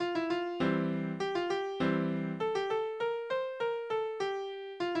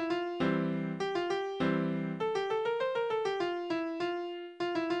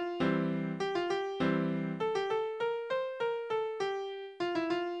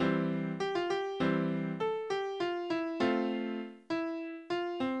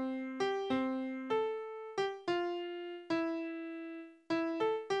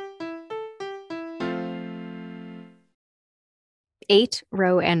Eight,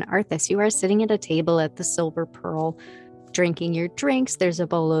 Roe, and Arthas, you are sitting at a table at the Silver Pearl, drinking your drinks. There's a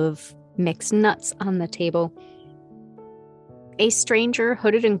bowl of mixed nuts on the table. A stranger,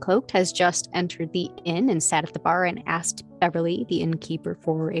 hooded and cloaked, has just entered the inn and sat at the bar and asked Beverly, the innkeeper,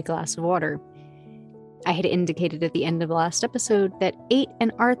 for a glass of water. I had indicated at the end of the last episode that Eight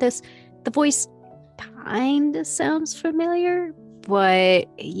and Arthas, the voice kind of sounds familiar, but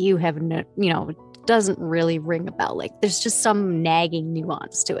you have no, it doesn't really ring a bell. Like, there's just some nagging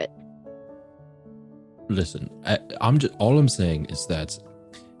nuance to it. Listen, all I'm saying is that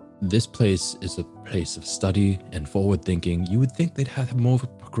this place is a place of study and forward thinking. You would think they'd have more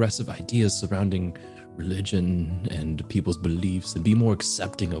progressive ideas surrounding religion and people's beliefs and be more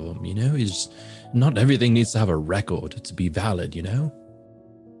accepting of them, It's not everything needs to have a record to be valid,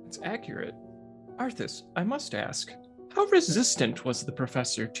 It's accurate. Arthas, I must ask, how resistant was the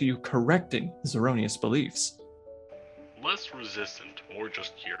professor to you correcting his erroneous beliefs? Less resistant, more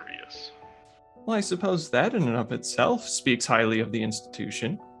just curious. Well, I suppose that in and of itself speaks highly of the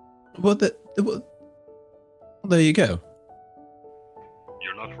institution. Well, there you go.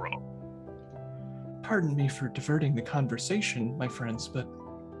 You're not wrong. Pardon me for diverting the conversation, my friends, but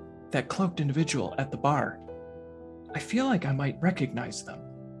that cloaked individual at the bar, I feel like I might recognize them.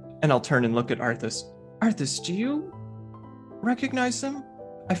 And I'll turn and look at Arthas. Arthas, do you recognize them?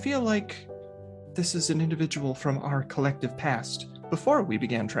 I feel like this is an individual from our collective past, before we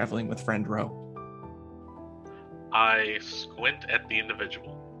began traveling with friend Roe. I squint at the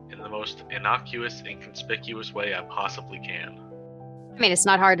individual in the most innocuous, inconspicuous way I possibly can. I mean, it's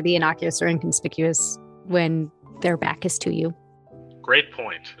not hard to be innocuous or inconspicuous when their back is to you. Great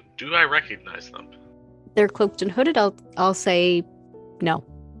point. Do I recognize them? They're cloaked and hooded. I'll say no.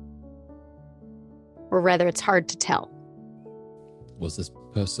 Or rather, it's hard to tell. Was this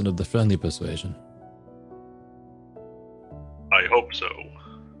person of the friendly persuasion? I hope so.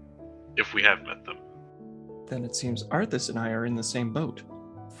 If we have met them. Then it seems Arthas and I are in the same boat.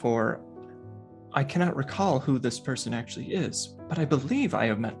 For I cannot recall who this person actually is, but I believe I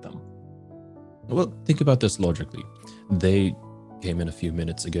have met them. Well, think about this logically. They came in a few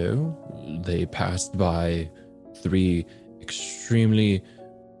minutes ago. They passed by 3 extremely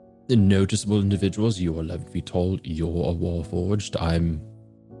noticeable individuals. You are 11 feet tall. You're a Warforged. I'm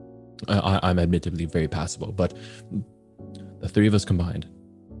admittedly very passable, but the 3 of us combined,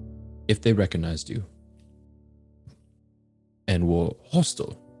 if they recognized you and were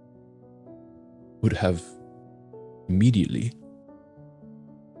hostile, would have immediately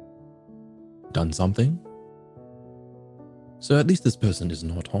done something. So at least this person is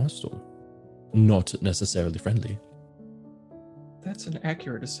not hostile, not necessarily friendly. That's an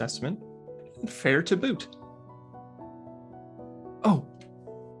accurate assessment, and fair to boot. Oh,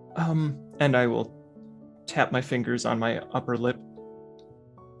 and I will tap my fingers on my upper lip.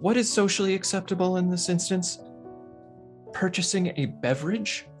 What is socially acceptable in this instance? Purchasing a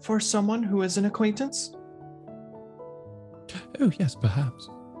beverage for someone who is an acquaintance? Oh, yes, perhaps.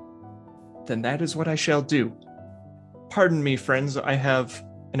 Then that is what I shall do. Pardon me, friends, I have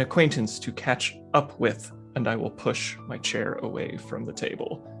an acquaintance to catch up with, and I will push my chair away from the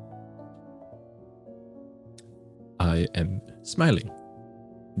table. I am smiling.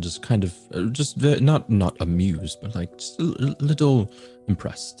 Just kind of, not amused, but like just a little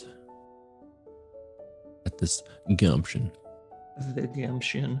impressed at this gumption. The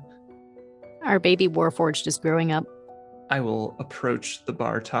gumption. Our baby Warforged is growing up. I will approach the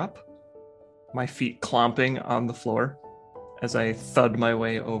bar top, my feet clomping on the floor as I thud my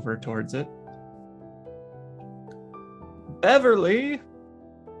way over towards it. Beverly!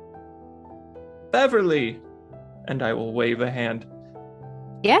 Beverly! And I will wave a hand.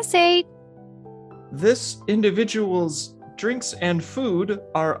 Yes, Eight. This individual's drinks and food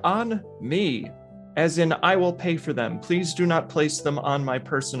are on me, as in I will pay for them. Please do not place them on my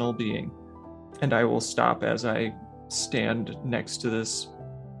personal being. And I will stop as I stand next to this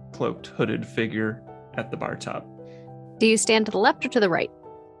cloaked, hooded figure at the bar top. Do you stand to the left or to the right?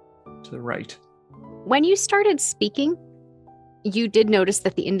 To the right. When you started speaking, you did notice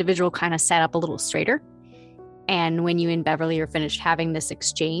that the individual kind of sat up a little straighter. And when you and Beverly are finished having this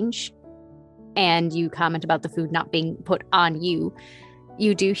exchange, and you comment about the food not being put on you,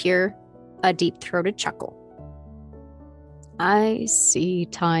 you do hear a deep-throated chuckle. I see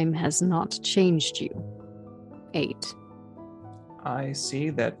time has not changed you. 8. I see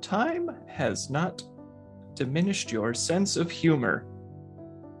that time has not diminished your sense of humor.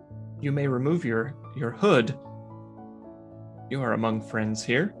 You may remove your hood. You are among friends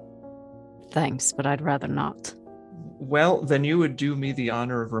here. Thanks, but I'd rather not. Well, then you would do me the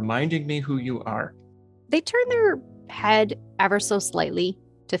honor of reminding me who you are. They turn their head ever so slightly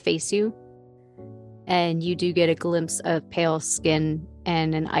to face you, and you do get a glimpse of pale skin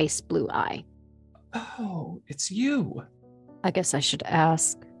and an ice blue eye. Oh, it's you. I guess I should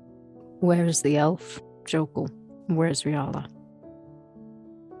ask, where's the elf, Jokul? Where's Riala?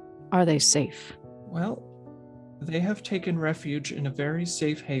 Are they safe? Well, they have taken refuge in a very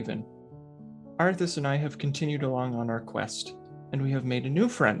safe haven. Arthas and I have continued along on our quest, and we have made a new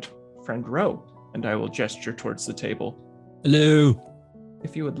friend, friend Ro, and I will gesture towards the table. Hello.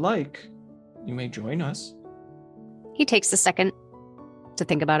 If you would like, you may join us. He takes a second to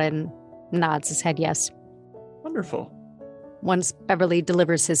think about it and nods his head yes. Wonderful. Once Beverly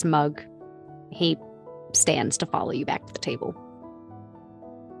delivers his mug, he stands to follow you back to the table.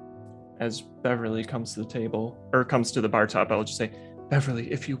 As Beverly comes to the table, or comes to the bar top, I'll just say,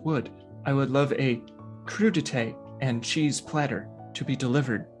 Beverly, if you would, I would love a crudité and cheese platter to be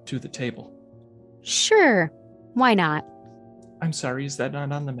delivered to the table. Sure, why not? I'm sorry, is that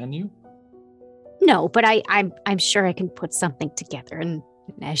not on the menu? No, but I'm sure I can put something together. And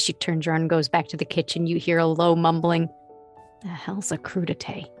as she turns around and goes back to the kitchen, you hear a low mumbling. The hell's a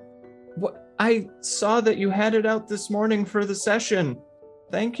crudité? What? I saw that you had it out this morning for the session.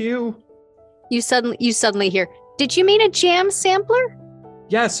 Thank you. You suddenly hear, did you mean a jam sampler?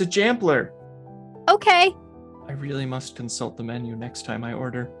 Yes, a jampler. Okay. I really must consult the menu next time I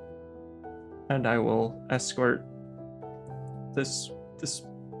order. And I will escort this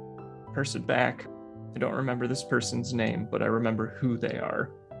person back. I don't remember this person's name, but I remember who they are.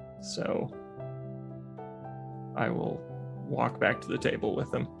 So I will walk back to the table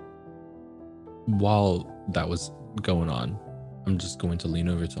with them. While that was going on, I'm just going to lean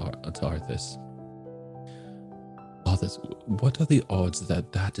over to Arthas. Arthas, what are the odds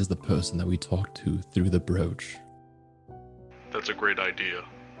that that is the person that we talked to through the brooch? That's a great idea.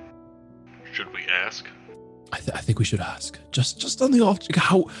 Should we ask? I think we should ask. Just on the off,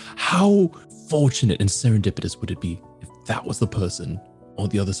 how fortunate and serendipitous would it be if that was the person on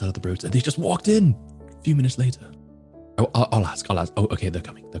the other side of the brooch and they just walked in a few minutes later? I'll ask. Oh, okay, they're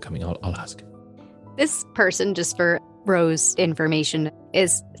coming. I'll ask. This person, just for Ro's information,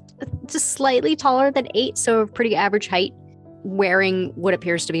 is just slightly taller than 8, so pretty average height, wearing what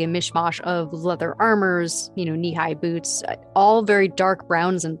appears to be a mishmash of leather armors, knee-high boots, all very dark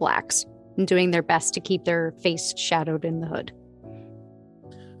browns and blacks, and doing their best to keep their face shadowed in the hood.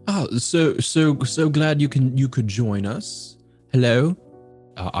 Oh, so glad you could join us. Hello,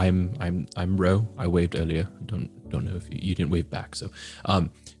 I'm Ro. I waved earlier. Don't know if you didn't wave back. So,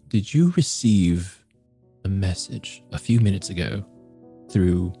 did you receive a message a few minutes ago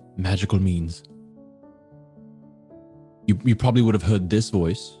through magical means? You probably would have heard this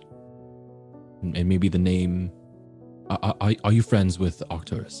voice and maybe the name. Are you friends with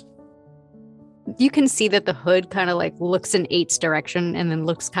Arcturus? You can see that the hood kind of looks in 8's direction and then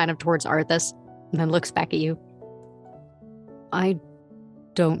looks kind of towards Arthas and then looks back at you. I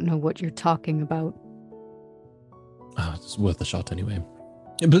don't know what you're talking about. Oh, it's worth a shot anyway.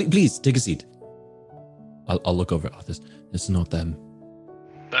 Please take a seat. I'll look over at Arthas. It's not them.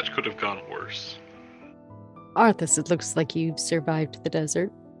 That could have gone worse. Arthas, it looks like you've survived the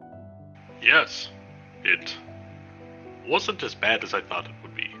desert. Yes, it wasn't as bad as I thought it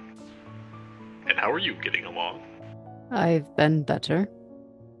would be. And how are you getting along? I've been better.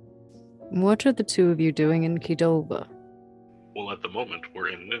 What are the two of you doing in Qdoba? Well, at the moment, we're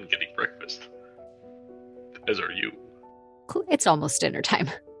in an inn getting breakfast. As are you. It's almost dinner time.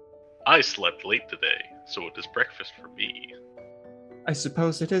 I slept late today, so it is breakfast for me. I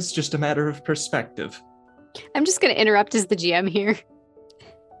suppose it is just a matter of perspective. I'm just going to interrupt as the GM here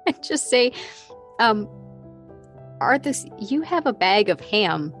and just say, Arthas, you have a bag of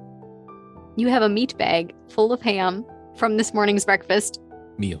ham. You have a meat bag full of ham from this morning's breakfast.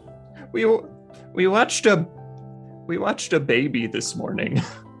 Meal. We watched a baby this morning.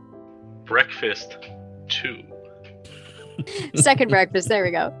 Breakfast 2. Second breakfast, there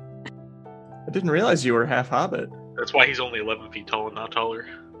we go. I didn't realize you were half hobbit. That's why he's only 11 feet tall and not taller.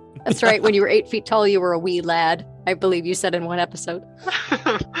 That's right, when you were 8 feet tall, you were a wee lad. I believe you said in one episode.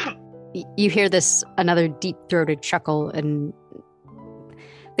 You hear another deep-throated chuckle, and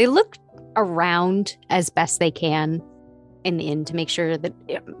they look around as best they can in the inn to make sure that,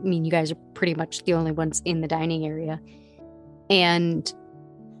 you guys are pretty much the only ones in the dining area. And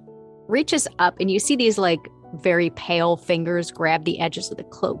reaches up, and you see these very pale fingers grab the edges of the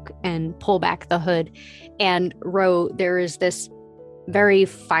cloak and pull back the hood. And Ro, there is this very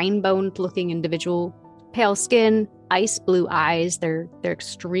fine-boned looking individual, pale skin, ice blue eyes. They're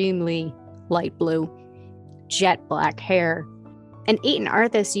extremely light blue, jet black hair, And 8 and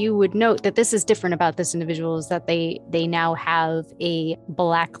Arthas, you would note that this is different about this individual is that they now have a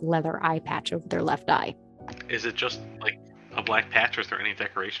black leather eye patch over their left eye. Is it just like a black patch, or is there any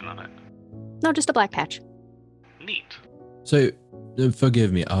decoration on it? No, just a black patch. Neat. So,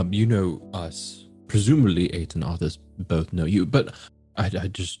 forgive me, you know us. Presumably 8 and Arthas both know you, but I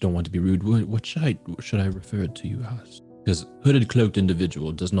just don't want to be rude. What should I refer to you as? Because hooded cloaked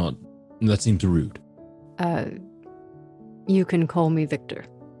individual does not, that seems rude. You can call me Victor.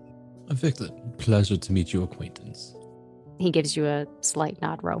 Victor, pleasure to meet your acquaintance. He gives you a slight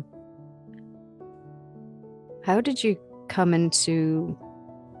nod, Ro. How did you come into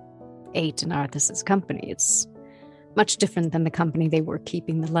 8 and Arthas's company? It's much different than the company they were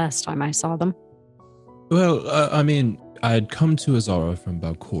keeping the last time I saw them. Well, I mean, I had come to Azara from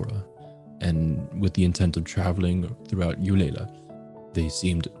Balcora, and with the intent of traveling throughout Eulela, they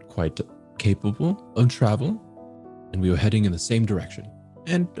seemed quite capable of travel, and we were heading in the same direction.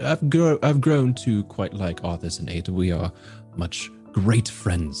 And I've grown to quite like Arthas and 8. We are much great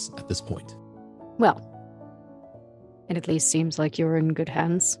friends at this point. Well, it at least seems like you're in good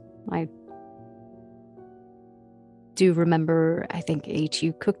hands. I do remember, I think 8,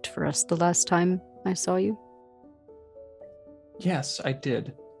 you cooked for us the last time I saw you. Yes, I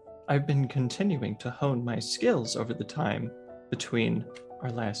did. I've been continuing to hone my skills over the time between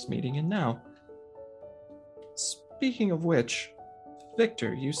our last meeting and now. Speaking of which,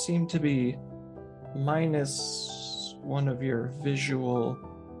 Victor, you seem to be minus one of your visual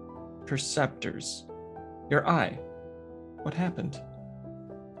perceptors. Your eye. What happened?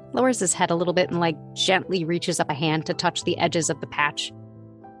 Lowers his head a little bit and gently reaches up a hand to touch the edges of the patch.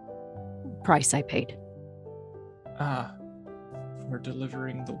 Price I paid. Ah, for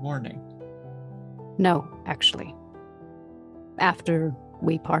delivering the warning. No, actually. After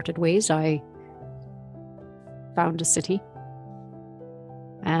we parted ways, I found a city.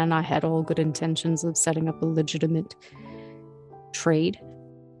 And I had all good intentions of setting up a legitimate trade.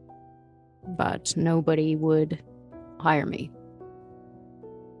 But nobody would hire me.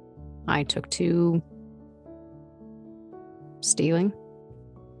 I took to stealing.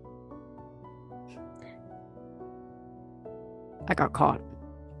 I got caught.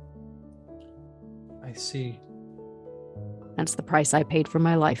 I see. That's the price I paid for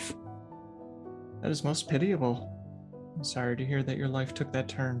my life. That is most pitiable. I'm sorry to hear that your life took that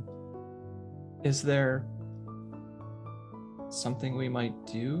turn. Is there something we might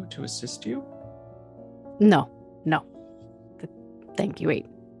do to assist you? No. Thank you, 8.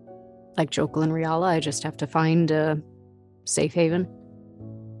 Like Jokul and Riala, I just have to find a safe haven.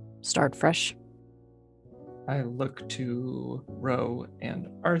 Start fresh. I look to Ro and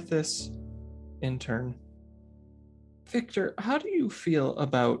Arthas in turn. Victor, how do you feel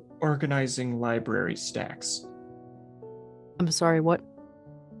about organizing library stacks? I'm sorry, what?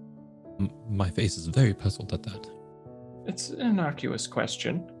 My face is very puzzled at that. It's an innocuous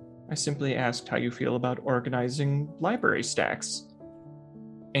question. I simply asked how you feel about organizing library stacks.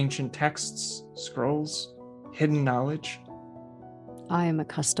 Ancient texts, scrolls, hidden knowledge. I am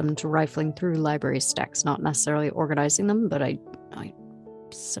accustomed to rifling through library stacks, not necessarily organizing them, but I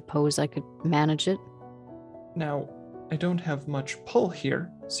suppose I could manage it. Now, I don't have much pull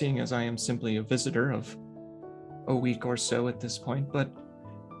here, seeing as I am simply a visitor of a week or so at this point, but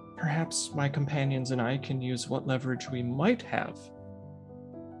perhaps my companions and I can use what leverage we might have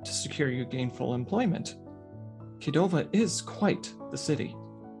to secure you gainful employment. Qdoba is quite the city.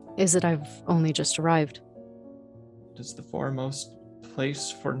 Is it? I've only just arrived. It is the foremost place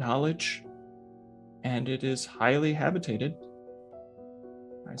for knowledge, and it is highly habitated.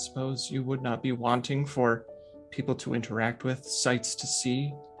 I suppose you would not be wanting for people to interact with, sights to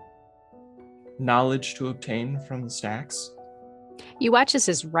see, knowledge to obtain from the stacks. You watch as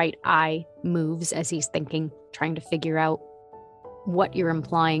his right eye moves as he's thinking, trying to figure out what you're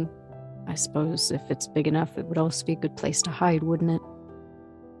implying. I suppose if it's big enough, it would also be a good place to hide, wouldn't it?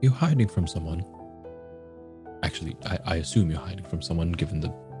 You're hiding from someone. Actually, I assume you're hiding from someone given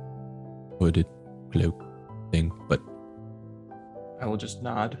the hooded cloak thing, but I will just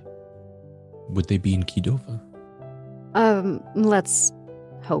nod. would they be in Qdoba? Let's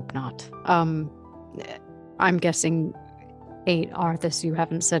hope not. I'm guessing 8 Arthas, you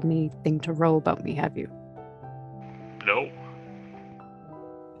haven't said anything to Ro about me, have you? No.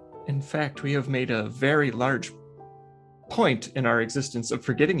 In fact, we have made a very large point in our existence of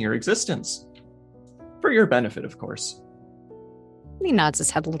forgetting your existence. For your benefit, of course. He nods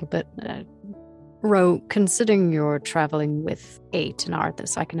his head a little bit. Ro, considering you're traveling with 8 and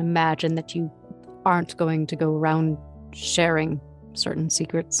Arthas, I can imagine that you aren't going to go around sharing certain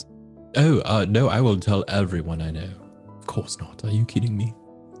secrets. Oh, no, I will tell everyone I know. Of course not. Are you kidding me?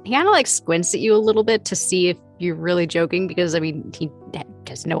 He kind of like squints at you a little bit to see if you're really joking because, I mean, he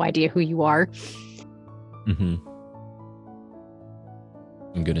has no idea who you are. Mm-hmm.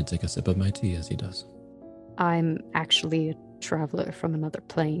 I'm going to take a sip of my tea as he does. I'm actually a traveler from another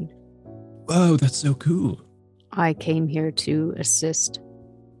plane. Whoa, that's so cool. I came here to assist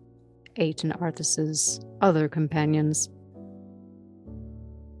Eight and Arthas's other companions.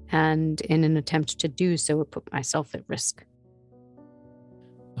 And in an attempt to do so, I put myself at risk.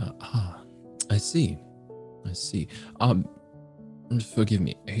 I see. Forgive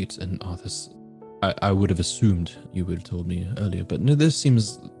me, Eight and Arthas. I would have assumed you would have told me earlier, but no, this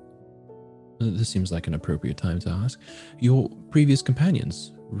seems like an appropriate time to ask. Your previous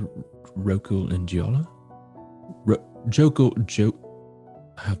companions, Rokul and Giola?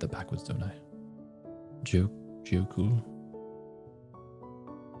 I have that backwards, don't I? Jokul?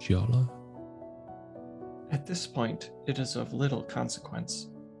 Giola? At this point, it is of little consequence,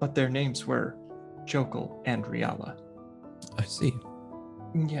 but their names were Jokul and Riala. I see.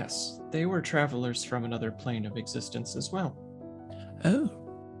 Yes, they were travelers from another plane of existence as well. Oh.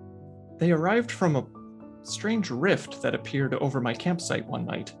 They arrived from a strange rift that appeared over my campsite one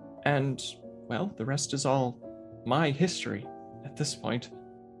night, and, well, the rest is all my history at this point.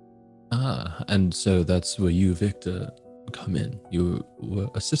 And so that's where you, Victor, come in. You were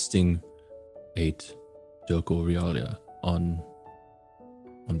assisting Eight, Jokul, Riala on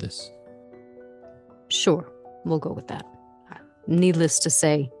this. Sure, we'll go with that. Needless to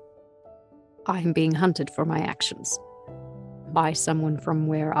say, I'm being hunted for my actions by someone from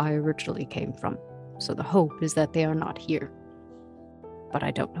where I originally came from. So the hope is that they are not here. But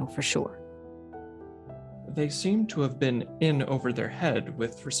I don't know for sure. They seem to have been in over their head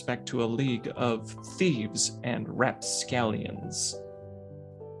with respect to a league of thieves and rapscallions.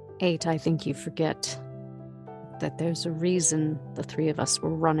 Eight, I think you forget that there's a reason the three of us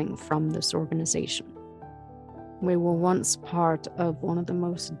were running from this organization. We were once part of one of the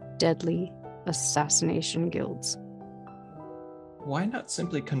most deadly assassination guilds. Why not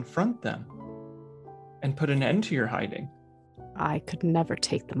simply confront them and put an end to your hiding? I could never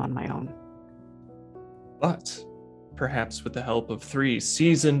take them on my own. But perhaps with the help of 3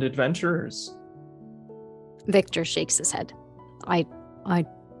 seasoned adventurers. Victor shakes his head. I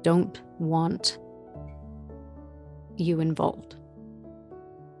don't want you involved.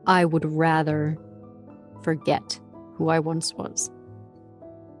 I would rather forget who I once was.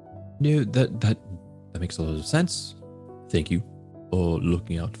 No, that makes a lot of sense. Thank you for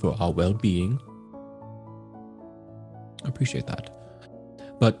looking out for our well-being. I appreciate that.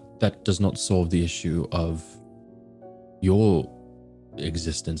 But that does not solve the issue of your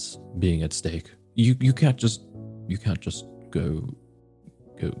existence being at stake. You can't just go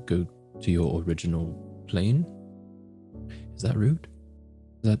to your original plane. Is that rude?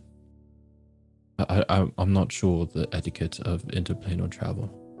 Is that I'm not sure the etiquette of interplanar travel.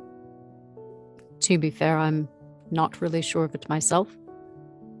 To be fair, I'm not really sure of it myself.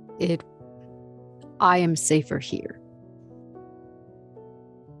 I am safer here.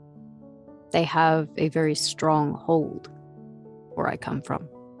 They have a very strong hold where I come from.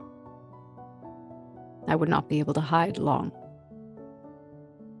 I would not be able to hide long.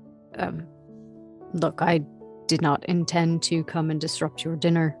 Look, I did not intend to come and disrupt your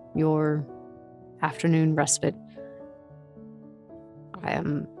dinner, your afternoon respite.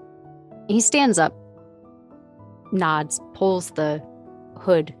 He stands up, nods, pulls the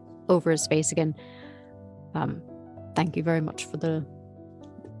hood over his face again. Thank you very much for the...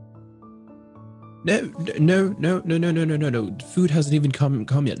 No. Food hasn't even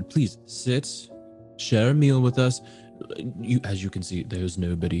come yet. Please sit, share a meal with us. As you can see, there's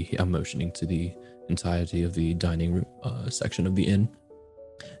nobody. I'm motioning to the entirety of the dining room section of the inn.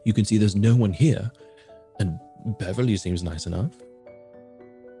 You can see there's no one here, and Beverly seems nice enough.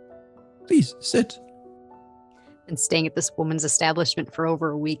 Please sit. Been staying at this woman's establishment for over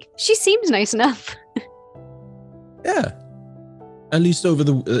a week. She seems nice enough. Yeah. At least over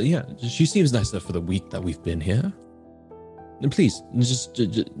the, she seems nice enough for the week that we've been here. And please, just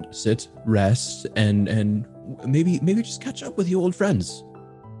sit, rest, and maybe just catch up with your old friends.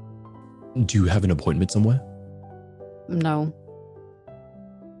 Do you have an appointment somewhere? No.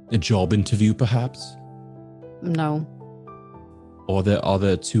 A job interview, perhaps? No. Or are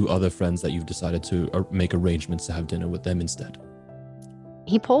there 2 other friends that you've decided to make arrangements to have dinner with them instead?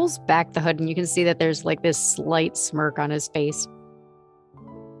 He pulls back the hood and you can see that there's like this slight smirk on his face.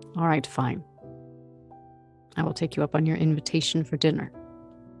 All right, fine. I will take you up on your invitation for dinner.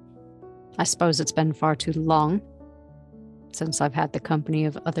 I suppose it's been far too long since I've had the company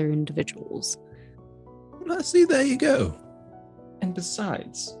of other individuals. Let's see, there you go. And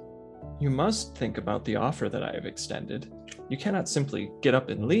besides, you must think about the offer that I have extended. You cannot simply get up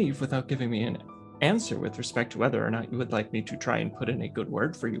and leave without giving me an answer with respect to whether or not you would like me to try and put in a good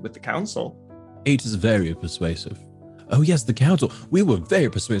word for you with the council. 8 is very persuasive. Oh yes, the council. We were very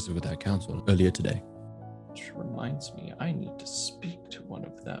persuasive with that council earlier today. Which reminds me, I need to speak to one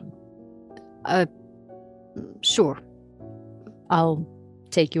of them. Sure. I'll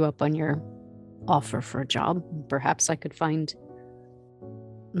take you up on your offer for a job. Perhaps I could find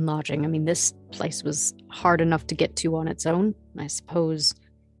lodging. I mean, this place was hard enough to get to on its own. I suppose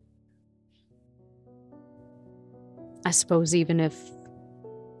even if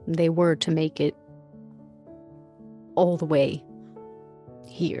they were to make it all the way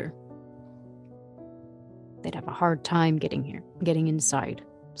here, they'd have a hard time getting inside.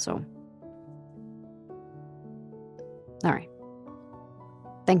 So, all right.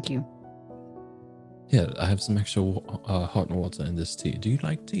 Thank you. Yeah, I have some extra hot water in this tea. Do you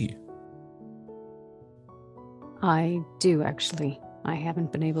like tea? I do, actually. I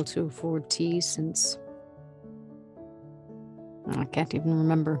haven't been able to afford tea since... I can't even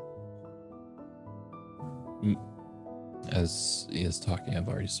remember. As he is talking, I've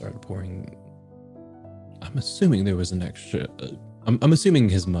already started pouring. I'm assuming there was an extra... I'm assuming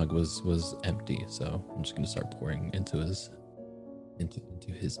his mug was empty, so I'm just going to start pouring into his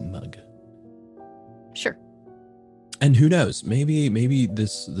mug. Sure. And who knows? Maybe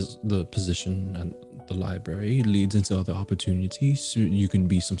the position at the library leads into other opportunities. You can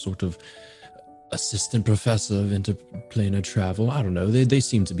be some sort of assistant professor of interplanar travel. I don't know. They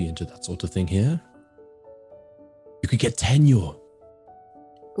seem to be into that sort of thing here. You could get tenure.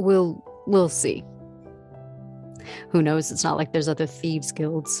 We'll see. Who knows? It's not like there's other thieves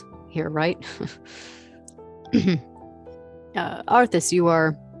guilds here, right? Arthas, you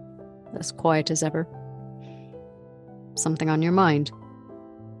are as quiet as ever. Something on your mind?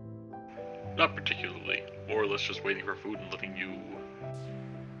 Not particularly. More or less just waiting for food and letting you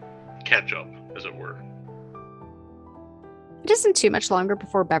catch up, as it were. It isn't too much longer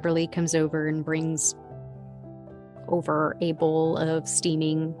before Beverly comes over and brings over a bowl of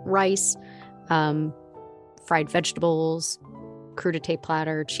steaming rice, fried vegetables, crudité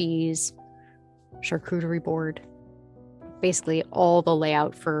platter, cheese, charcuterie board. Basically all the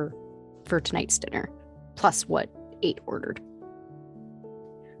layout for tonight's dinner, plus what 8 ordered.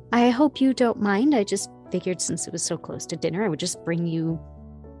 I hope you don't mind. I just figured since it was so close to dinner, I would just bring you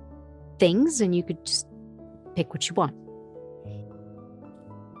things and you could just pick what you want.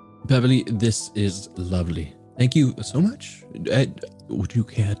 Beverly, this is lovely. Thank you so much. Would you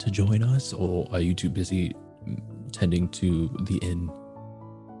care to join us, or are you too busy tending to the inn?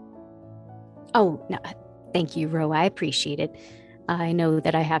 Oh, no. Thank you, Ro. I appreciate it. I know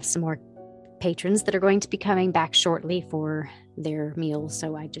that I have some more patrons that are going to be coming back shortly for their meal,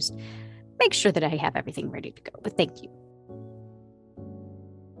 so I just make sure that I have everything ready to go. But thank you.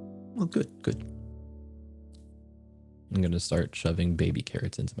 Well, good. I'm going to start shoving baby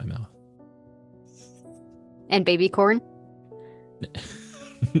carrots into my mouth. And baby corn?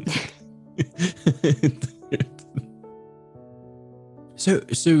 So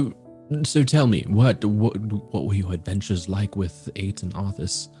tell me, what were your adventures like with 8 and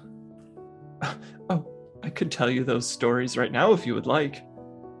Arthas? Oh, I could tell you those stories right now if you would like.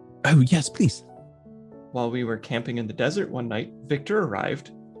 Oh, yes, please. While we were camping in the desert one night, Victor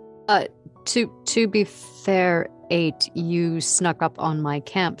arrived. To be fair, 8, you snuck up on my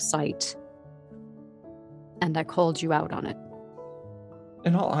campsite, and I called you out on it.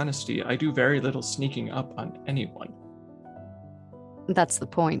 In all honesty, I do very little sneaking up on anyone. That's the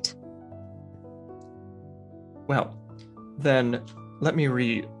point. Well, then let me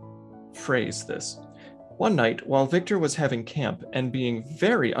rephrase this. One night, while Victor was having camp and being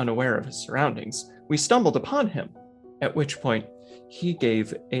very unaware of his surroundings, we stumbled upon him, at which point he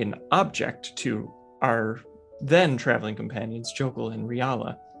gave an object to our then traveling companions, Jokul and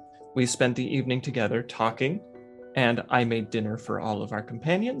Riala. We spent the evening together talking, and I made dinner for all of our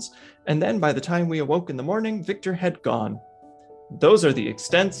companions, and then by the time we awoke in the morning, Victor had gone. Those are the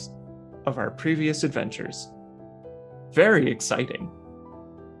extents of our previous adventures. Very exciting.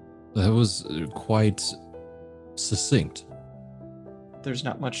 That was quite succinct. There's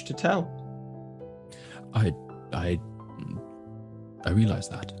not much to tell. I realize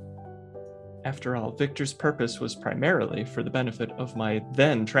that. After all, Victor's purpose was primarily for the benefit of my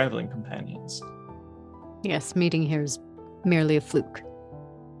then traveling companions. Yes, meeting here is merely a fluke.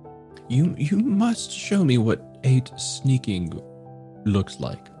 You must show me what 8 sneaking looks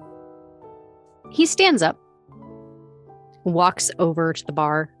like. He stands up, walks over to the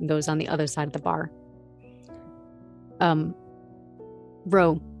bar, and goes on the other side of the bar.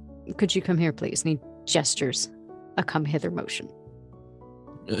 Ro, could you come here, please? And he gestures a come hither motion.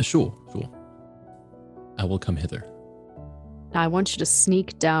 Sure. I will come hither. Now I want you to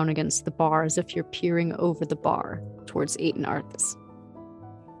sneak down against the bar as if you're peering over the bar towards 8 and Arthas.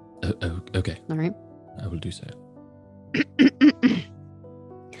 Okay. All right? I will do so.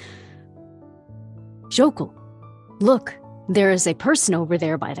 Jokul, look, there is a person over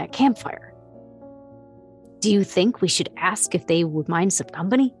there by that campfire. Do you think we should ask if they would mind some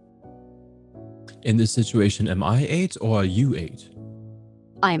company? In this situation, am I 8 or are you 8?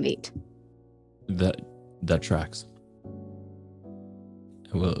 I am 8. That tracks.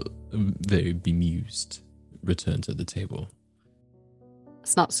 I will, very bemused, return to the table.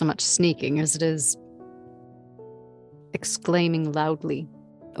 It's not so much sneaking as it is exclaiming loudly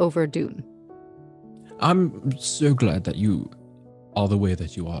over Dune. I'm so glad that you are the way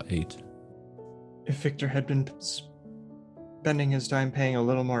that you are, 8. If Victor had been spending his time paying a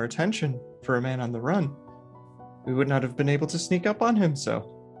little more attention for a man on the run, we would not have been able to sneak up on him, so...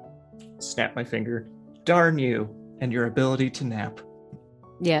 Snap my finger. Darn you and your ability to nap.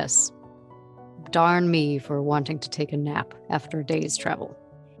 Yes. Darn me for wanting to take a nap after a day's travel.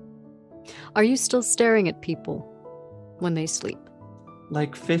 Are you still staring at people when they sleep?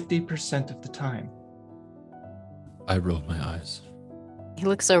 Like 50% of the time. I roll my eyes. He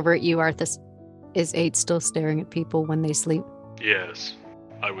looks over at you, Arthas. Is 8 still staring at people when they sleep? Yes.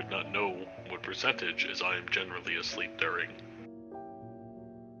 I would not know what percentage, as I am generally asleep during.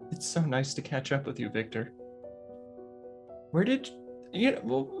 It's so nice to catch up with you, Victor. Where did you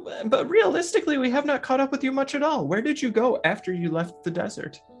know, but realistically, we have not caught up with you much at all. Where did you go after you left the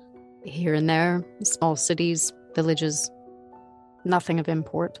desert? Here and there, small cities, villages. Nothing of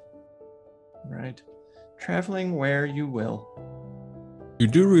import. Right. Traveling where you will. You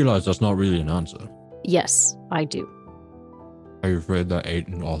do realize that's not really an answer. Yes, I do. Are you afraid that 8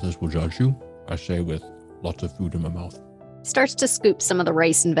 and Arthas will judge you? I say with lots of food in my mouth. Starts to scoop some of the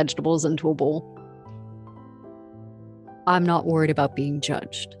rice and vegetables into a bowl. I'm not worried about being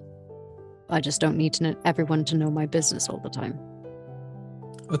judged. I just don't need everyone to know my business all the time.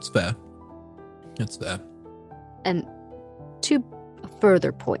 That's fair. That's fair. And to a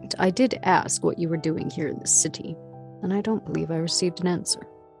further point, I did ask what you were doing here in the city, and I don't believe I received an answer.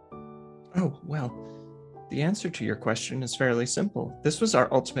 Oh, well, the answer to your question is fairly simple. This was our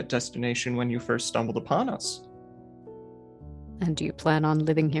ultimate destination when you first stumbled upon us. And do you plan on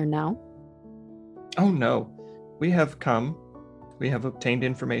living here now? Oh, no. We have come, we have obtained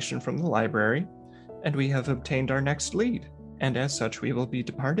information from the library, and we have obtained our next lead. And as such, we will be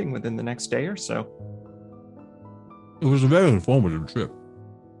departing within the next day or so. It was a very informative trip.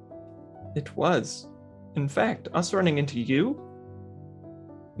 It was. In fact, us running into you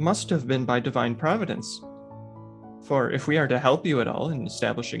must have been by divine providence. For if we are to help you at all in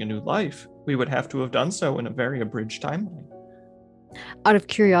establishing a new life, we would have to have done so in a very abridged timeline. Out of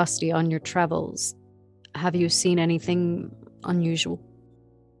curiosity, on your travels, have you seen anything unusual?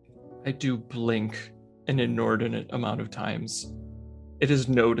 I do blink an inordinate amount of times. It is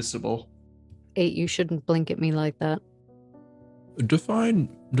noticeable. 8, you shouldn't blink at me like that. Define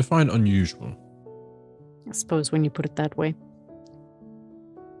unusual. I suppose when you put it that way.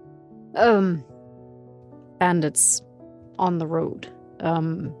 Bandits on the road.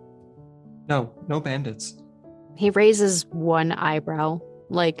 No bandits. He raises one eyebrow,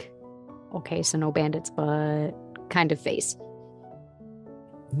 like, okay, so no bandits, but kind of face.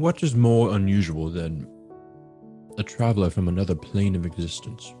 What is more unusual than a traveler from another plane of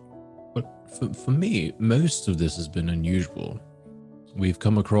existence? But for me, most of this has been unusual. We've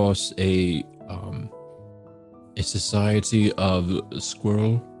come across a society of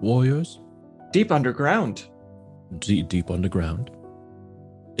squirrel warriors. Deep underground. Deep underground.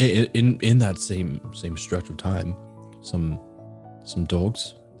 In that same stretch of time, some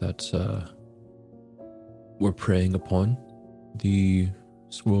dogs that were preying upon the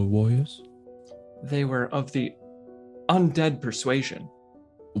squirrel warriors. They were of the undead persuasion.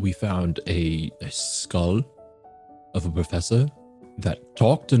 We found a skull of a professor that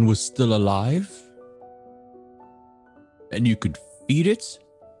talked and was still alive. And you could feed it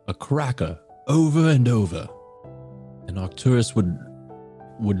a cracker over and over. And Arcturus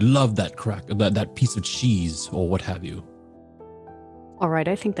would love that cracker, that piece of cheese or what have you. All right,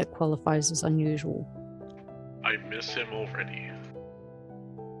 I think that qualifies as unusual. I miss him already.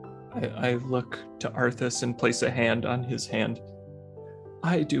 I look to Arthas and place a hand on his hand.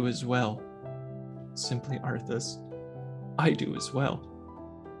 I do as well. Simply Arthas. I do as well.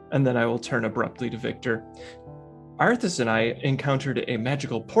 And then I will turn abruptly to Victor. Arthas and I encountered a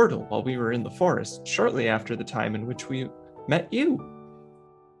magical portal while we were in the forest, shortly after the time in which we met you.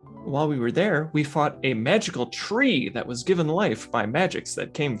 While we were there, we fought a magical tree that was given life by magics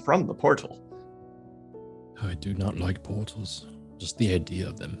that came from the portal. I do not like portals. Just the idea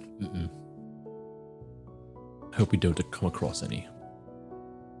of them. I hope we don't come across any.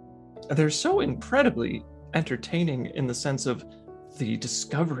 They're so incredibly entertaining in the sense of the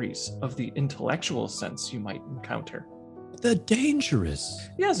discoveries of the intellectual sense you might encounter. They're dangerous.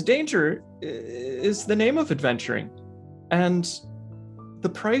 Yes, danger is the name of adventuring. And the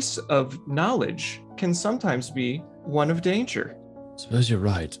price of knowledge can sometimes be one of danger. I suppose you're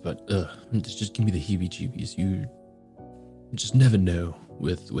right, but just give me the heebie-jeebies. You just never know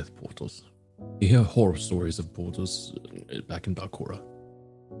with portals. You hear horror stories of portals back in Balcora.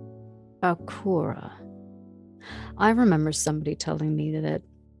 Balcora. I remember somebody telling me that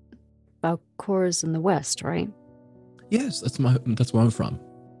Balcora's in the west, right? Yes, that's where I'm from.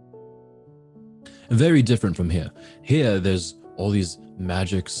 Very different from here. Here, there's all these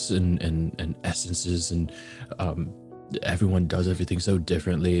magics and essences, and everyone does everything so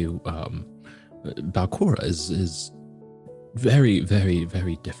differently. Balcora is very, very,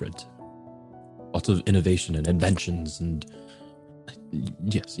 very different. Lots of innovation and inventions and,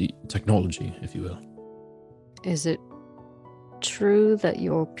 yes, technology, if you will. Is it true that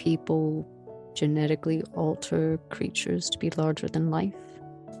your people genetically alter creatures to be larger than life?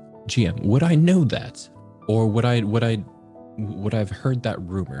 GM, would I know that? Or would I've heard that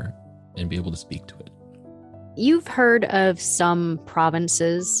rumor and be able to speak to it? You've heard of some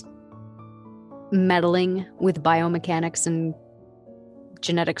provinces meddling with biomechanics and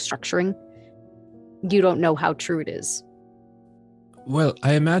genetic structuring. You don't know how true it is. Well,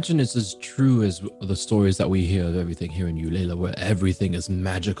 I imagine it's as true as the stories that we hear of everything here in Ulela, where everything is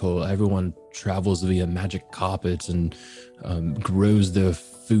magical. Everyone travels via magic carpets and grows their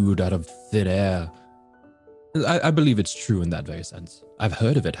food out of thin air. I believe it's true in that very sense. I've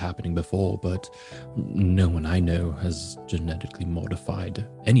heard of it happening before, but no one I know has genetically modified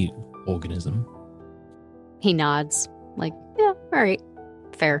any organism. He nods, like, yeah, all right,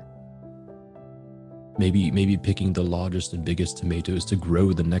 fair. Maybe picking the largest and biggest tomatoes to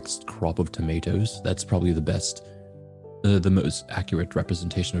grow the next crop of tomatoes. That's probably the best, the most accurate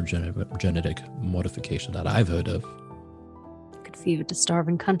representation of genetic modification that I've heard of. Could feed a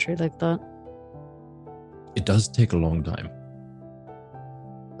starving country like that. It does take a long time.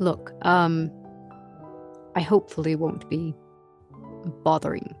 Look, I hopefully won't be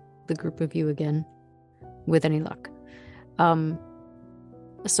bothering the group of you again with any luck.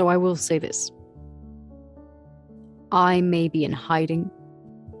 So I will say this. I may be in hiding,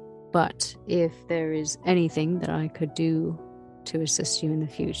 but if there is anything that I could do to assist you in the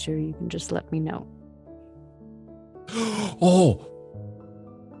future, you can just let me know. Oh!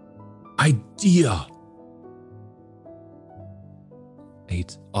 Idea!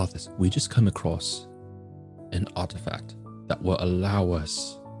 8, Arthas, we just come across an artifact that will allow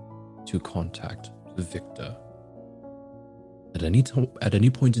us to contact Victor at any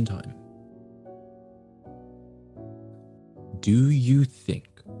point in time. Do you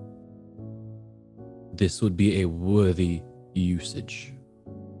think this would be a worthy usage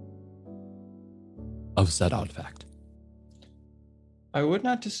of said artifact? I would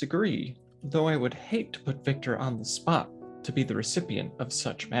not disagree, though I would hate to put Victor on the spot to be the recipient of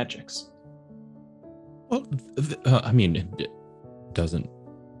such magics. Well, I mean, does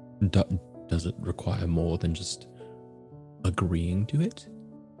it require more than just agreeing to it?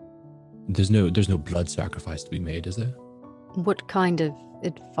 There's no blood sacrifice to be made, is there? What kind of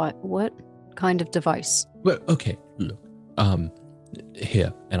device? Well, okay, look.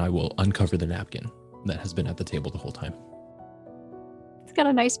 Here, and I will uncover the napkin that has been at the table the whole time. It's got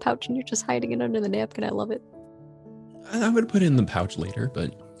a nice pouch and you're just hiding it under the napkin. I love it. I would put it in the pouch later,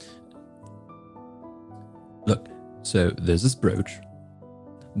 but look, so there's this brooch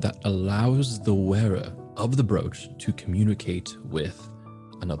that allows the wearer of the brooch to communicate with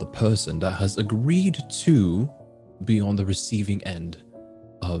another person that has agreed to be on the receiving end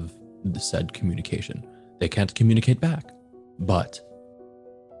of the said communication. They can't communicate back, but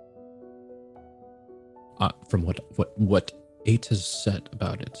from what 8 has said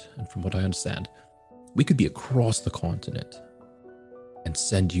about it, and from what I understand, we could be across the continent and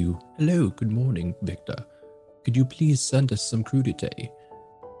send you, hello, good morning, Victor. Could you please send us some crudité?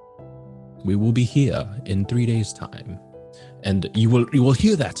 We will be here in 3 days' time, and you will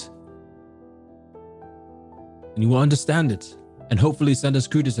hear that, and you will understand it, and hopefully send us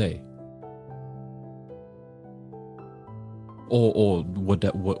crudité. or what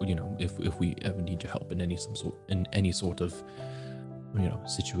if we ever need your help in any sort of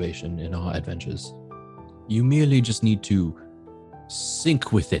situation in our adventures. You merely just need to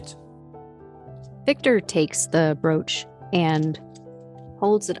sync with it. Victor takes the brooch and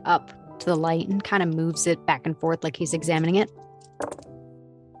holds it up to the light and kind of moves it back and forth like he's examining it.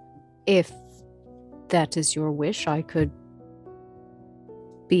 If that is your wish, I could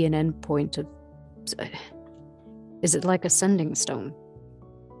be an endpoint of... Is it like a sending stone?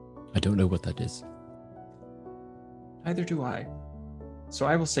 I don't know what that is. Neither do I. So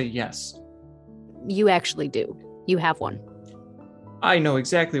I will say yes. You actually do. You have one. I know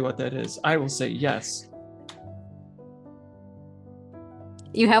exactly what that is. I will say yes.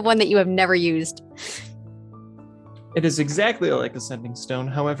 You have one that you have never used. It is exactly like a sending stone.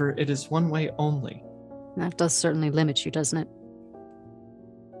 However, it is one way only. That does certainly limit you, doesn't it?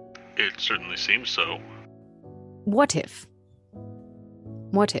 It certainly seems so. What if?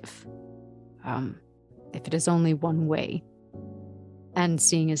 If it is only one way, and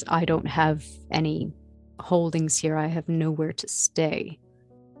seeing as I don't have any holdings here, I have nowhere to stay.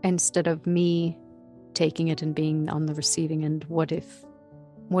 Instead of me taking it and being on the receiving end, what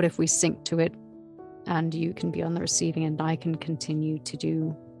if we sync to it and you can be on the receiving end, I can continue to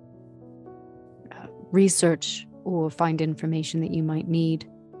do research or find information that you might need,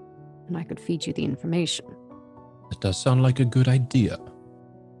 and I could feed you the information. That does sound like a good idea.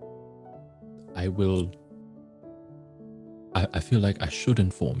 I feel like I should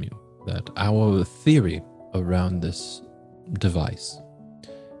inform you that our theory around this device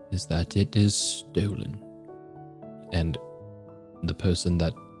is that it is stolen. And the person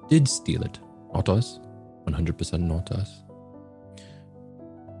that did steal it, not us, 100% not us,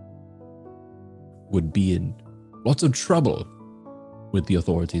 would be in lots of trouble with the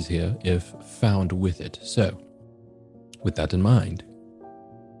authorities here if found with it. So, with that in mind,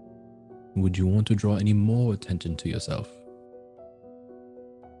 would you want to draw any more attention to yourself?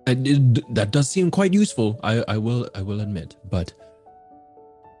 That does seem quite useful, I will admit, but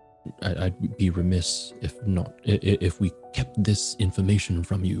I'd be remiss if we kept this information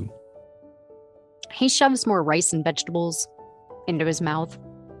from you. He shoves more rice and vegetables into his mouth,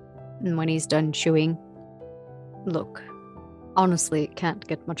 and when he's done chewing, look, honestly, it can't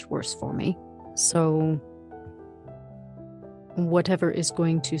get much worse for me, so whatever is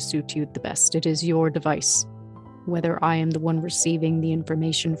going to suit you the best, it is your device. Whether I am the one receiving the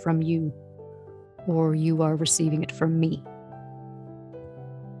information from you, or you are receiving it from me,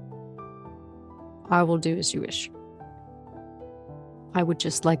 I will do as you wish. I would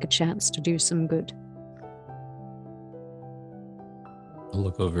just like a chance to do some good. I'll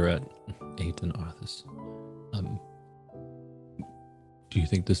look over at Eight and Arthas. Do you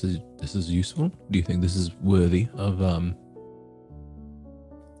think this is useful? Do you think this is worthy of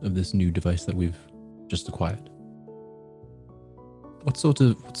this new device that we've just acquired? What sort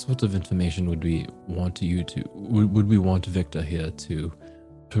of information would we want would we want Victor here to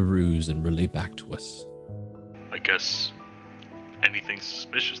peruse and relay back to us? I guess anything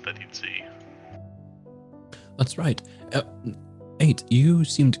suspicious that he'd see. That's right. Eight, you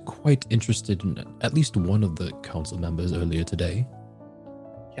seemed quite interested in at least one of the council members earlier today.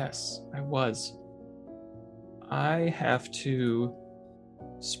 Yes, I was. I have to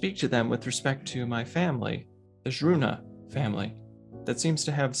speak to them with respect to my family, the Zhruna family, that seems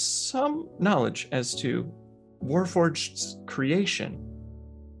to have some knowledge as to Warforged's creation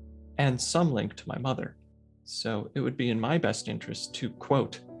and some link to my mother. So it would be in my best interest to,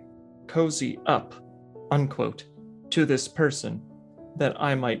 quote, cozy up, unquote, to this person, that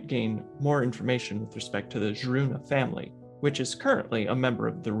I might gain more information with respect to the Zhruna family, which is currently a member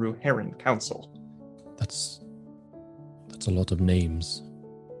of the Ruherin Council. That's a lot of names.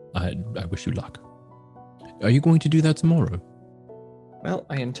 I wish you luck. Are you going to do that tomorrow? Well,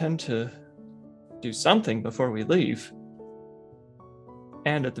 I intend to do something before we leave.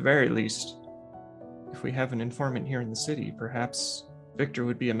 And at the very least, if we have an informant here in the city, perhaps Victor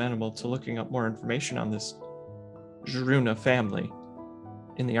would be amenable to looking up more information on this Zhruna family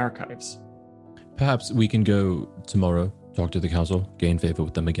in the archives. Perhaps we can go tomorrow, talk to the council, gain favor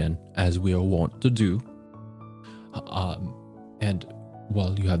with them again, as we are wont to do. And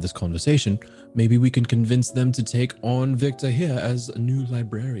while you have this conversation, maybe we can convince them to take on Victor here as a new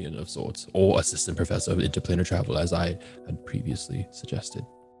librarian of sorts, or assistant professor of interplanar travel, as I had previously suggested.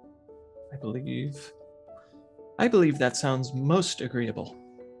 I believe that sounds most agreeable.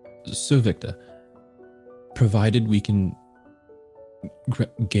 So, Victor, provided we can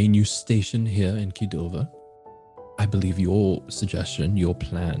gain you station here in Kidova, I believe your suggestion, your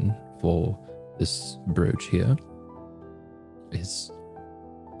plan for this brooch here is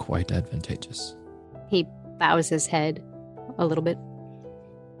quite advantageous. He bows his head a little bit.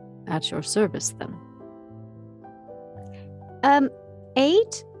 At your service, then.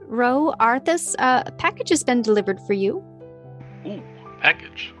 8, Ro, Arthas, a package has been delivered for you. Ooh,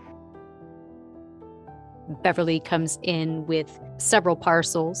 package. Beverly comes in with several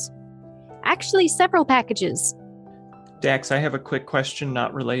parcels. Actually, several packages. Dax, I have a quick question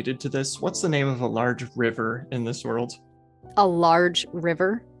not related to this. What's the name of a large river in this world? A large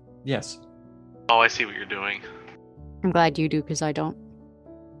river. Yes. Oh, I see what you're doing. I'm glad you do, because I don't.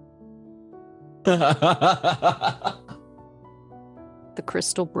 Oh, The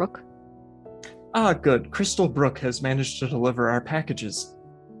Crystal Brook. Ah, good. Crystal Brook has managed to deliver our packages.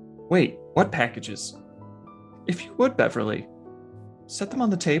 Wait, what packages? If you would, Beverly, set them on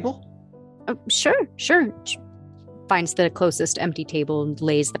the table? Sure. She finds the closest empty table and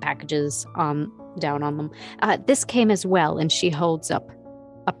lays the packages down on them. This came as well, and she holds up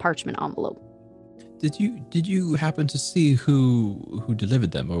a parchment envelope. Did you happen to see who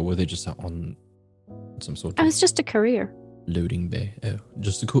delivered them, or were they just on some sort I of was just a courier. loading bay? Oh,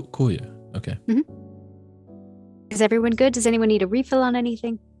 just a courier. Okay. Is everyone good? Does anyone need a refill on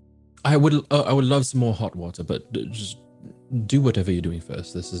anything? I would love some more hot water, but just do whatever you're doing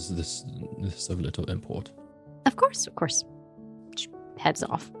first. This is of little import. Of course. She heads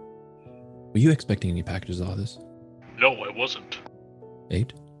off. Were you expecting any packages, Arthas? No, I wasn't.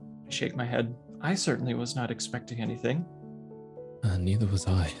 8? I shake my head. I certainly was not expecting anything. Neither was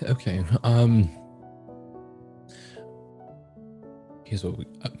I. Okay. Here's what we...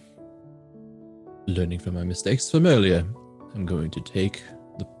 learning from my mistakes from earlier. I'm going to take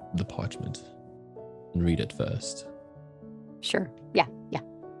the parchment and read it first. Sure. Yeah.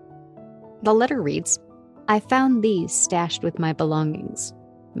 The letter reads, I found these stashed with my belongings.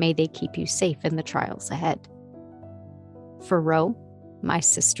 May they keep you safe in the trials ahead. For Ro, my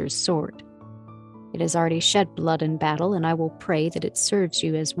sister's sword. It has already shed blood in battle, and I will pray that it serves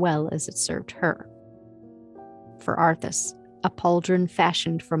you as well as it served her. For Arthas, a pauldron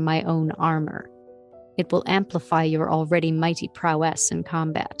fashioned from my own armor. It will amplify your already mighty prowess in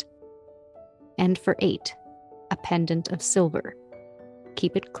combat. And for 8, a pendant of silver.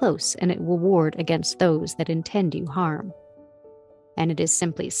 Keep it close, and it will ward against those that intend you harm. And it is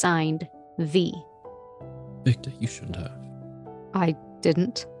simply signed, V. Victor, you shouldn't have. I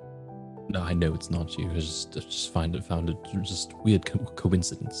didn't. No, I know it's not you. I just found it just weird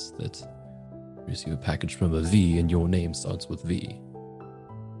coincidence that you receive a package from a V and your name starts with V.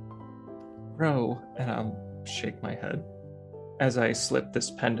 Ro, and I'll shake my head as I slip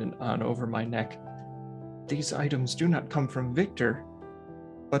this pendant on over my neck. These items do not come from Victor,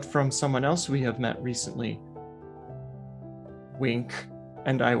 but from someone else we have met recently. Wink,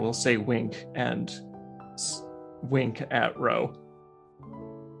 and I will say wink and wink at Ro.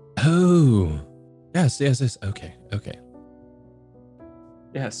 Oh, yes. Okay.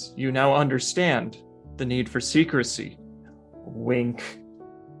 Yes, you now understand the need for secrecy. Wink.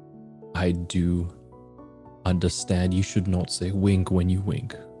 I do understand. You should not say wink when you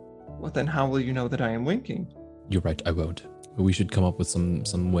wink. Well, then how will you know that I am winking? You're right, I won't. But we should come up with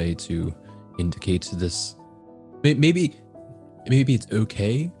some way to indicate this. Maybe it's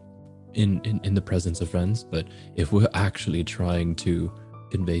okay in the presence of friends, but if we're actually trying to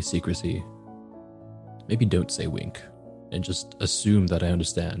convey secrecy, maybe don't say wink and just assume that I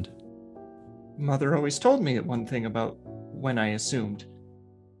understand. Mother always told me one thing about when I assumed.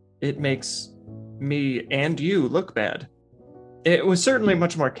 It makes me and you look bad. It was certainly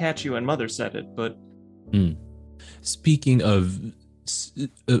much more catchy when Mother said it, but... Speaking of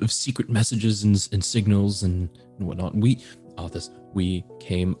secret messages and signals and whatnot, we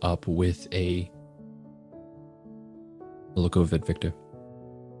came up with a look over at Victor.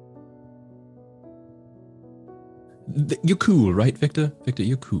 You're cool, right, Victor? Victor,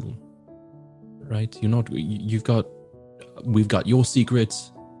 you're cool, right? You're not. We've got your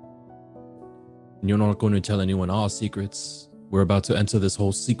secrets. And you're not going to tell anyone our secrets. We're about to enter this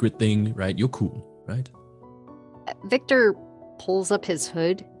whole secret thing, right? You're cool, right? Victor pulls up his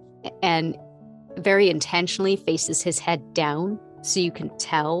hood and very intentionally faces his head down so you can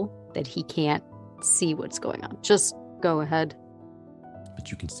tell that he can't see what's going on. Just go ahead.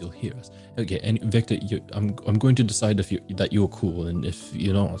 But you can still hear us. Okay, and Victor, I'm going to decide that you're cool, and if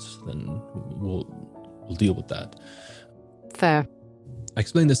you're not, then we'll deal with that. Fair. I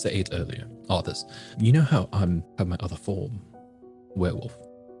explained this to 8 earlier. Arthas, you know how I have my other form, werewolf,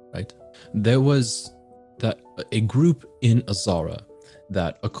 right? There was a group in Azara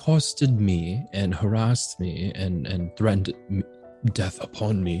that accosted me and harassed me and threatened death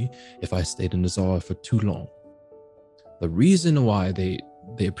upon me if I stayed in Azara for too long. The reason why they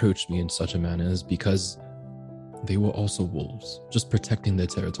approached me in such a manner is because they were also wolves, just protecting their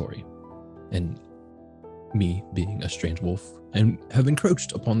territory. And me being a strange wolf and had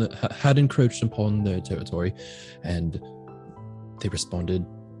encroached upon their territory, and they responded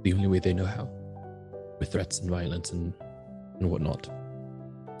the only way they know how, with threats and violence and whatnot.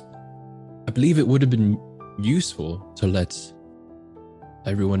 I believe it would have been useful to let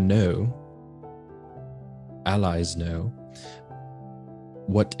everyone know, allies know,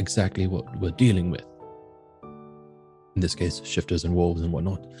 what we're dealing with. In this case, shifters and wolves and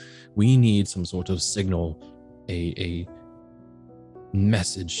whatnot. We need some sort of signal, a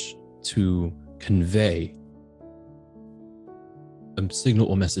message to convey, a signal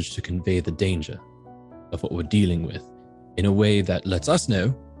or message to convey the danger of what we're dealing with in a way that lets us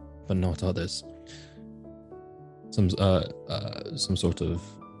know, but not others. Some sort of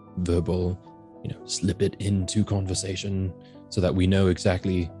verbal, slip it into conversation so that we know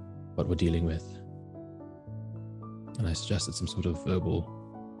exactly what we're dealing with. And I suggested some sort of verbal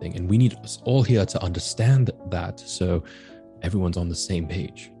thing. And we need us all here to understand that so everyone's on the same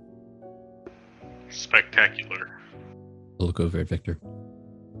page. Spectacular. I'll look over at Victor.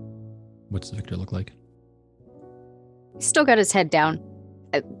 What's Victor look like? He's still got his head down.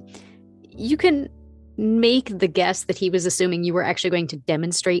 You can make the guess that he was assuming you were actually going to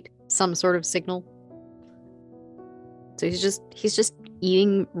demonstrate some sort of signal. So he's just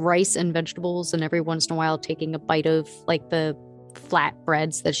eating rice and vegetables, and every once in a while taking a bite of like the flat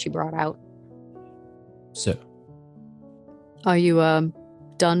breads that she brought out. So, are you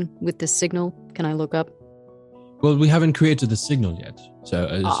done with this signal? Can I look up? Well, we haven't created the signal yet.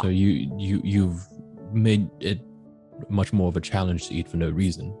 So you've made it much more of a challenge to eat for no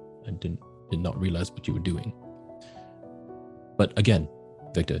reason. I did not realize what you were doing. But again,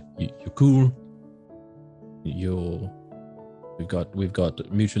 Victor, you're cool. We've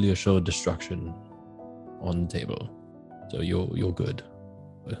got mutually assured destruction on the table, so you're good.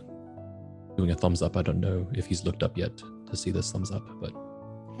 Doing a thumbs up. I don't know if he's looked up yet to see this thumbs up, but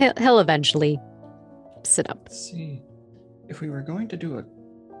he'll eventually sit up. Let's see, if we were going to do a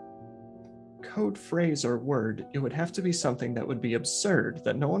code phrase or word, it would have to be something that would be absurd,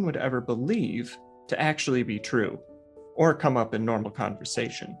 that no one would ever believe to actually be true, or come up in normal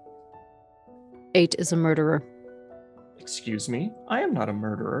conversation. 8 is a murderer. Excuse me? I am not a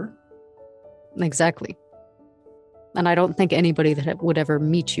murderer. Exactly. And I don't think anybody that would ever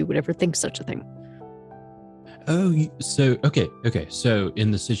meet you would ever think such a thing. Oh, so, okay. So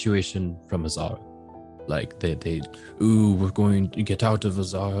in the situation from Azara, like we're going to get out of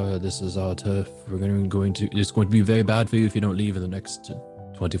Azara. This is our turf. It's going to be very bad for you if you don't leave in the next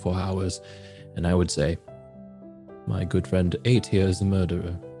 24 hours. And I would say, my good friend 8 here is the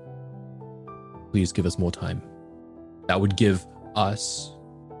murderer. Please give us more time. That would give us,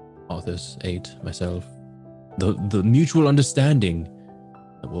 Arthas, 8, myself, the mutual understanding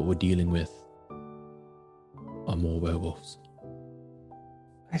that what we're dealing with are more werewolves.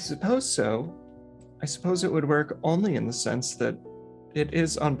 I suppose so. I suppose it would work only in the sense that it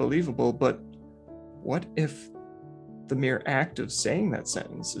is unbelievable, but what if the mere act of saying that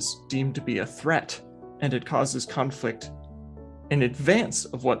sentence is deemed to be a threat, and it causes conflict in advance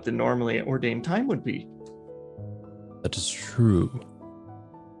of what the normally ordained time would be? That is true.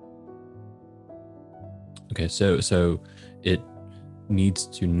 Okay, so it needs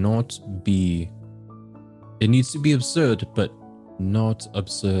to be absurd, but not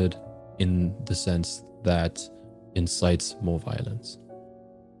absurd in the sense that incites more violence.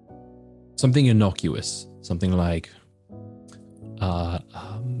 Something innocuous, something like I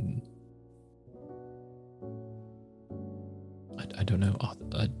don't know.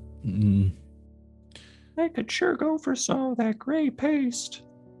 I could sure go for some of that gray paste.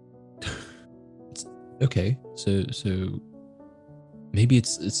 Okay, so maybe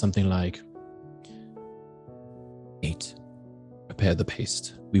it's something like 8. Prepare the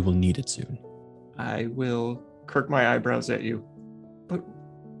paste. We will need it soon. I will kirk my eyebrows at you. But,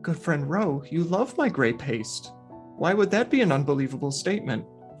 good friend Ro, you love my gray paste. Why would that be an unbelievable statement?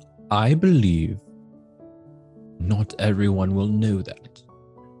 I believe not everyone will know that.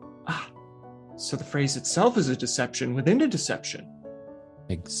 So the phrase itself is a deception within a deception.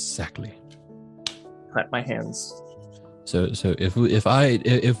 Exactly. Clap my hands. So if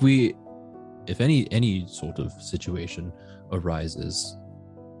any sort of situation arises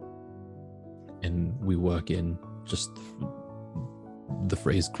and we work in just the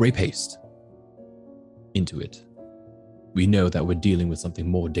phrase gray paste into it, we know that we're dealing with something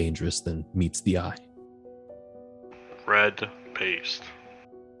more dangerous than meets the eye. Red paste.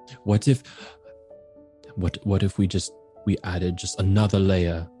 What if we just we added just another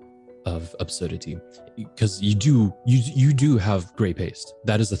layer of absurdity, because you do have gray paste.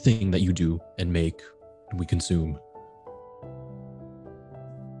 That is a thing that you do and make and we consume.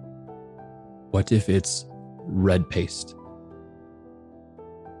 What if it's red paste?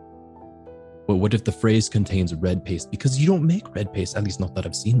 Well, what if the phrase contains red paste? Because you don't make red paste, at least not that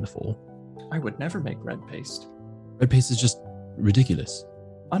I've seen before. I would never make red paste. Red paste is just ridiculous.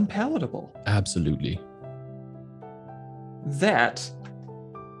 Unpalatable. Absolutely. That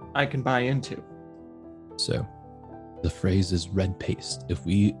I can buy into. So, the phrase is red paste. If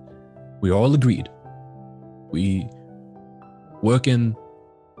we all agreed, we work in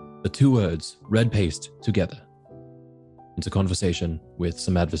the two words, red paste, together into conversation with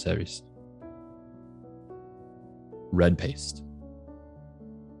some adversaries. Red paste.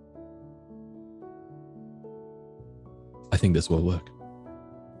 I think this will work.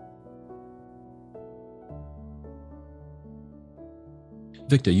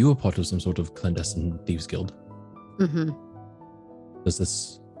 Victor, you are part of some sort of clandestine thieves guild. Mm-hmm. Does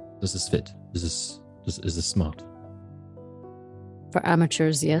this fit? Is this smart? For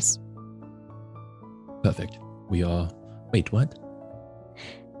amateurs, yes. Perfect. We are... Wait, what?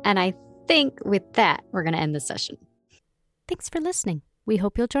 And I think with that, we're going to end the session. Thanks for listening. We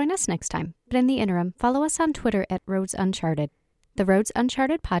hope you'll join us next time. But in the interim, follow us on Twitter at Roads Uncharted. The Roads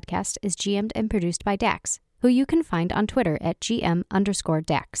Uncharted podcast is GM'd and produced by Dax, who you can find on Twitter at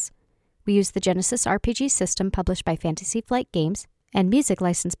GM_Dax. We use the Genesis RPG system published by Fantasy Flight Games and music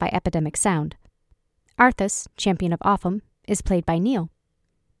licensed by Epidemic Sound. Arthas, Champion of Offham, is played by Neil.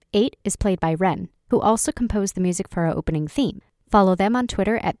 8 is played by Ren, who also composed the music for our opening theme. Follow them on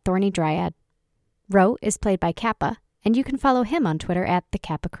Twitter at Thorny Dryad. Ro is played by Kappa, and you can follow him on Twitter at the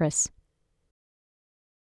Kappa Chris.